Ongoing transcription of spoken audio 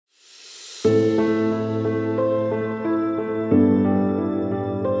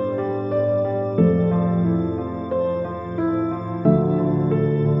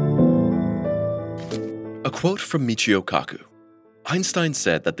from Michio Kaku. Einstein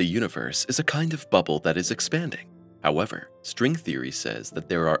said that the universe is a kind of bubble that is expanding. However, string theory says that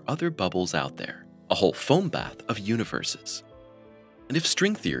there are other bubbles out there, a whole foam bath of universes. And if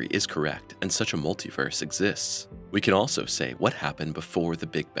string theory is correct and such a multiverse exists, we can also say what happened before the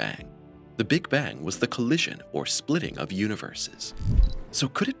Big Bang. The Big Bang was the collision or splitting of universes. So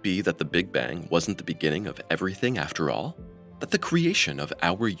could it be that the Big Bang wasn't the beginning of everything after all? That the creation of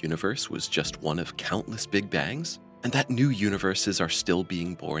our universe was just one of countless Big Bangs? And that new universes are still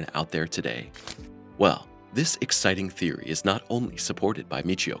being born out there today? Well, this exciting theory is not only supported by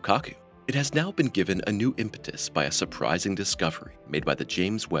Michio Kaku, it has now been given a new impetus by a surprising discovery made by the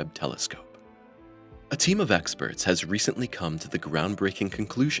James Webb telescope. A team of experts has recently come to the groundbreaking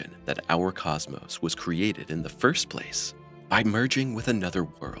conclusion that our cosmos was created in the first place by merging with another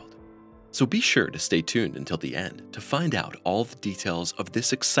world. So be sure to stay tuned until the end to find out all the details of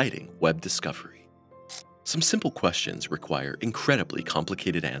this exciting Webb discovery. Some simple questions require incredibly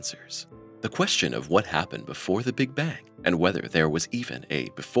complicated answers. The question of what happened before the Big Bang and whether there was even a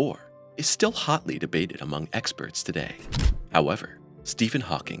before is still hotly debated among experts today. However, Stephen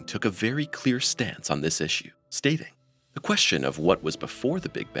Hawking took a very clear stance on this issue, stating, "The question of what was before the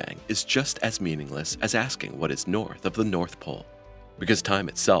Big Bang is just as meaningless as asking what is north of the North Pole, because time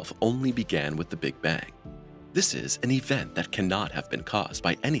itself only began with the Big Bang. This is an event that cannot have been caused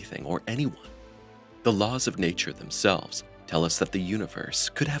by anything or anyone. The laws of nature themselves tell us that the universe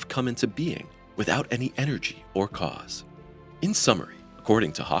could have come into being without any energy or cause." In summary,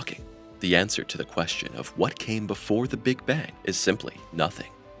 according to Hawking, the answer to the question of what came before the Big Bang is simply nothing.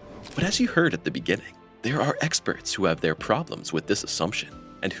 But as you heard at the beginning, there are experts who have their problems with this assumption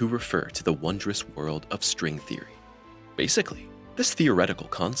and who refer to the wondrous world of string theory. Basically, this theoretical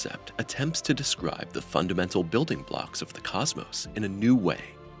concept attempts to describe the fundamental building blocks of the cosmos in a new way.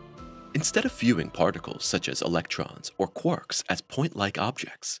 Instead of viewing particles such as electrons or quarks as point-like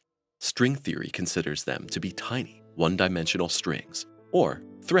objects, string theory considers them to be tiny, one-dimensional strings, or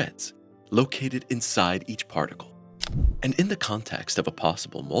threads, located inside each particle. And in the context of a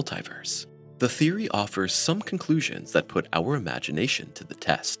possible multiverse, the theory offers some conclusions that put our imagination to the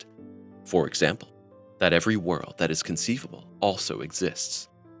test. For example, that every world that is conceivable also exists.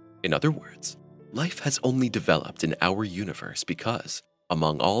 In other words, life has only developed in our universe because,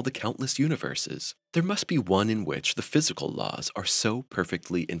 among all the countless universes, there must be one in which the physical laws are so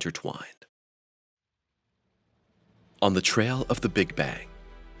perfectly intertwined. On the trail of the Big Bang.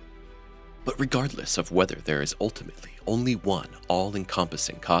 But regardless of whether there is ultimately only one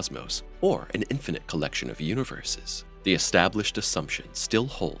all-encompassing cosmos or an infinite collection of universes, the established assumption still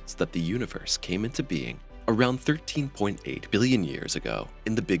holds that the universe came into being around 13.8 billion years ago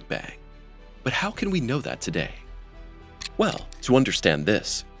in the Big Bang. But how can we know that today? Well, to understand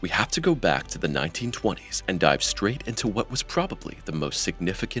this, we have to go back to the 1920s and dive straight into what was probably the most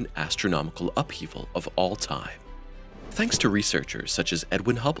significant astronomical upheaval of all time. Thanks to researchers such as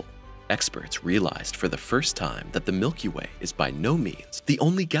Edwin Hubble, experts realized for the first time that the Milky Way is by no means the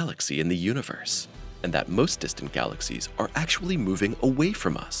only galaxy in the universe, and that most distant galaxies are actually moving away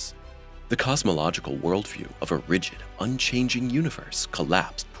from us. The cosmological worldview of a rigid, unchanging universe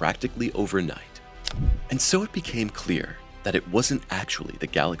collapsed practically overnight. And so it became clear that it wasn't actually the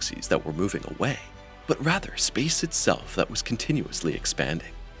galaxies that were moving away, but rather space itself that was continuously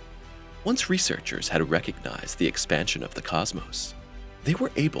expanding. Once researchers had recognized the expansion of the cosmos, they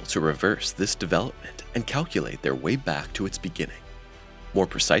were able to reverse this development and calculate their way back to its beginning. More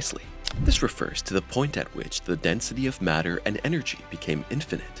precisely, this refers to the point at which the density of matter and energy became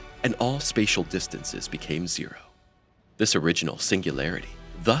infinite and all spatial distances became zero. This original singularity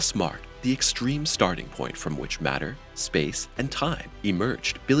thus marked the extreme starting point from which matter, space, and time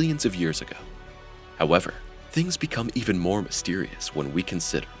emerged billions of years ago. However, things become even more mysterious when we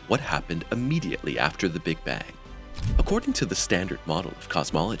consider what happened immediately after the Big Bang. According to the standard model of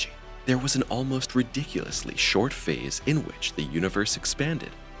cosmology, there was an almost ridiculously short phase in which the universe expanded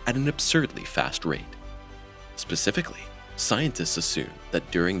at an absurdly fast rate. Specifically, scientists assume that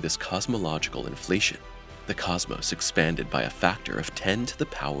during this cosmological inflation, the cosmos expanded by a factor of 10 to the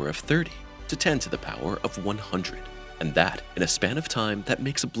power of 30 to 10 to the power of 100, and that in a span of time that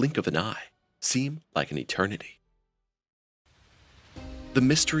makes a blink of an eye seem like an eternity. The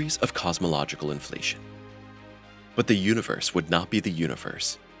mysteries of cosmological inflation. But the universe would not be the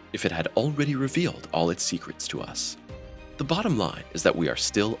universe if it had already revealed all its secrets to us. The bottom line is that we are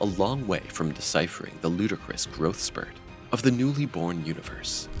still a long way from deciphering the ludicrous growth spurt of the newly born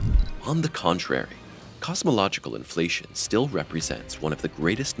universe. On the contrary, cosmological inflation still represents one of the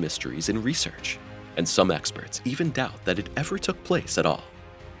greatest mysteries in research, and some experts even doubt that it ever took place at all.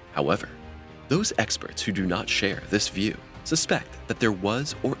 However, Those experts who do not share this view suspect that there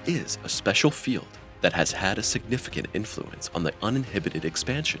was or is a special field that has had a significant influence on the uninhibited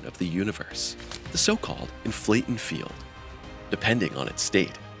expansion of the universe, the so-called inflaton field. Depending on its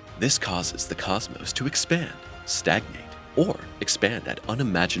state, this causes the cosmos to expand, stagnate, or expand at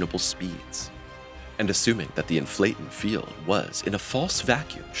unimaginable speeds. And assuming that the inflaton field was in a false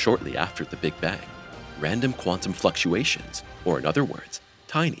vacuum shortly after the Big Bang, random quantum fluctuations, or in other words,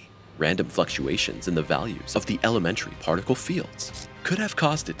 tiny, random fluctuations in the values of the elementary particle fields, could have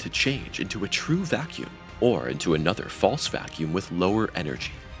caused it to change into a true vacuum or into another false vacuum with lower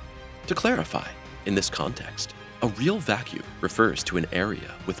energy. To clarify, in this context, a real vacuum refers to an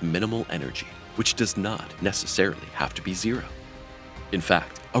area with minimal energy, which does not necessarily have to be zero. In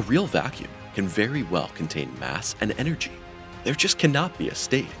fact, a real vacuum can very well contain mass and energy. There just cannot be a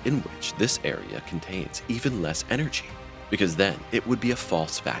state in which this area contains even less energy, because then it would be a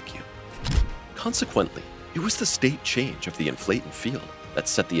false vacuum. Consequently, it was the state change of the inflaton field that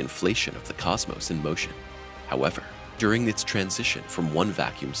set the inflation of the cosmos in motion. However, during its transition from one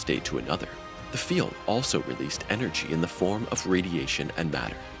vacuum state to another, the field also released energy in the form of radiation and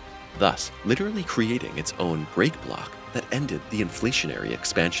matter, thus literally creating its own break block that ended the inflationary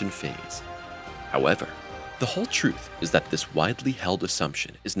expansion phase. However, the whole truth is that this widely held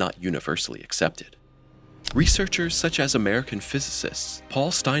assumption is not universally accepted. Researchers such as American physicists Paul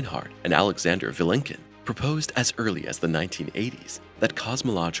Steinhardt and Alexander Vilenkin proposed as early as the 1980s that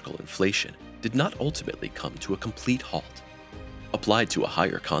cosmological inflation did not ultimately come to a complete halt. Applied to a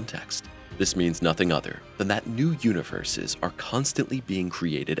higher context, this means nothing other than that new universes are constantly being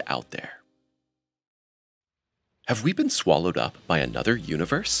created out there. Have we been swallowed up by another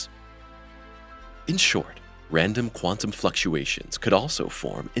universe? In short, random quantum fluctuations could also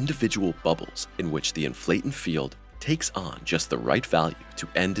form individual bubbles in which the inflaton field takes on just the right value to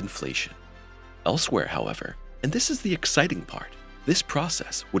end inflation. Elsewhere, however, and this is the exciting part, this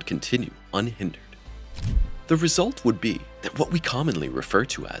process would continue unhindered. The result would be that what we commonly refer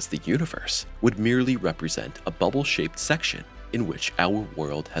to as the universe would merely represent a bubble-shaped section in which our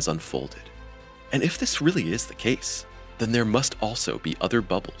world has unfolded. And if this really is the case, then there must also be other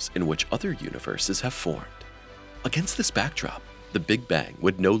bubbles in which other universes have formed. Against this backdrop, the Big Bang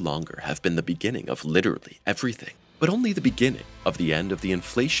would no longer have been the beginning of literally everything, but only the beginning of the end of the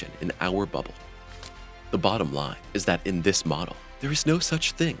inflation in our bubble. The bottom line is that in this model, there is no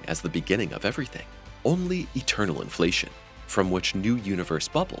such thing as the beginning of everything, only eternal inflation, from which new universe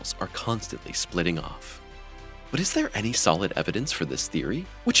bubbles are constantly splitting off. But is there any solid evidence for this theory,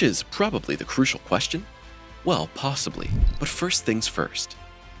 which is probably the crucial question? Well, possibly, but first things first.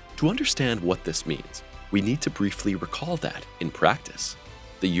 To understand what this means, we need to briefly recall that, in practice,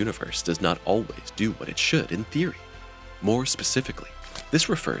 the universe does not always do what it should in theory. More specifically, this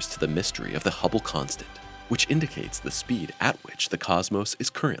refers to the mystery of the Hubble constant, which indicates the speed at which the cosmos is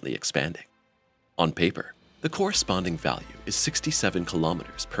currently expanding. On paper, the corresponding value is 67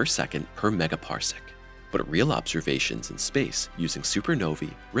 kilometers per second per megaparsec, but real observations in space using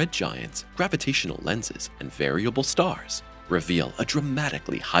supernovae, red giants, gravitational lenses, and variable stars reveal a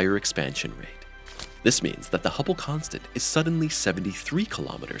dramatically higher expansion rate. This means that the Hubble constant is suddenly 73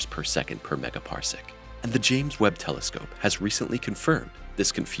 kilometers per second per megaparsec, and the James Webb telescope has recently confirmed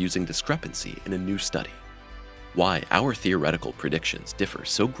this confusing discrepancy in a new study. Why our theoretical predictions differ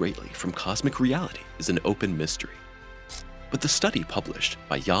so greatly from cosmic reality is an open mystery. But the study published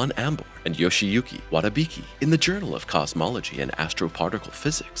by Jan Ambor and Yoshiyuki Wadabiki in the Journal of Cosmology and Astroparticle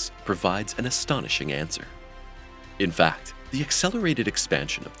Physics provides an astonishing answer. In fact, the accelerated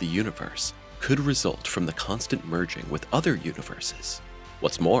expansion of the universe could result from the constant merging with other universes.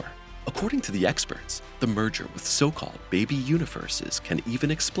 What's more, according to the experts, the merger with so-called baby universes can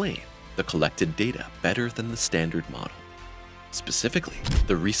even explain the collected data better than the standard model. Specifically,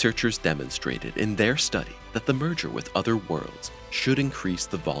 the researchers demonstrated in their study that the merger with other worlds should increase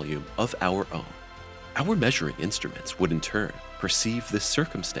the volume of our own. Our measuring instruments would in turn perceive this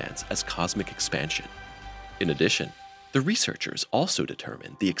circumstance as cosmic expansion. In addition, the researchers also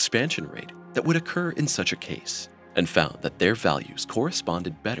determined the expansion rate that would occur in such a case, and found that their values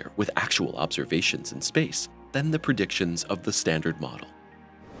corresponded better with actual observations in space than the predictions of the standard model.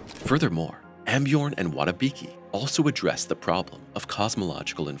 Furthermore, Ambjorn and Wadabiki also addressed the problem of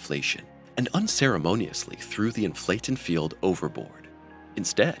cosmological inflation and unceremoniously threw the inflaton field overboard.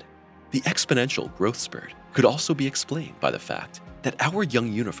 Instead, the exponential growth spurt could also be explained by the fact that our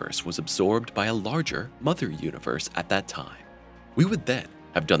young universe was absorbed by a larger mother universe at that time. We would then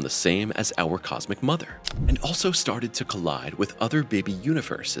have done the same as our cosmic mother, and also started to collide with other baby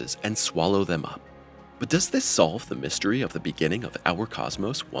universes and swallow them up. But does this solve the mystery of the beginning of our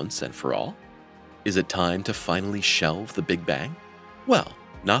cosmos once and for all? Is it time to finally shelve the Big Bang? Well,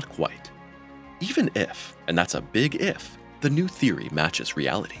 not quite. Even if, and that's a big if, the new theory matches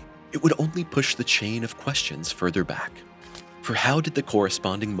reality, it would only push the chain of questions further back. For how did the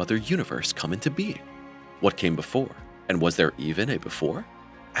corresponding mother universe come into being? What came before? And was there even a before?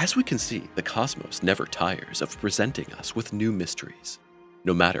 As we can see, the cosmos never tires of presenting us with new mysteries,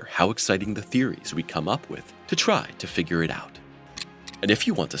 no matter how exciting the theories we come up with to try to figure it out. And if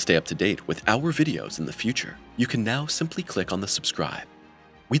you want to stay up to date with our videos in the future, you can now simply click on the subscribe.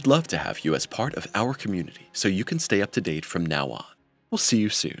 We'd love to have you as part of our community so you can stay up to date from now on. We'll see you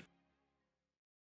soon.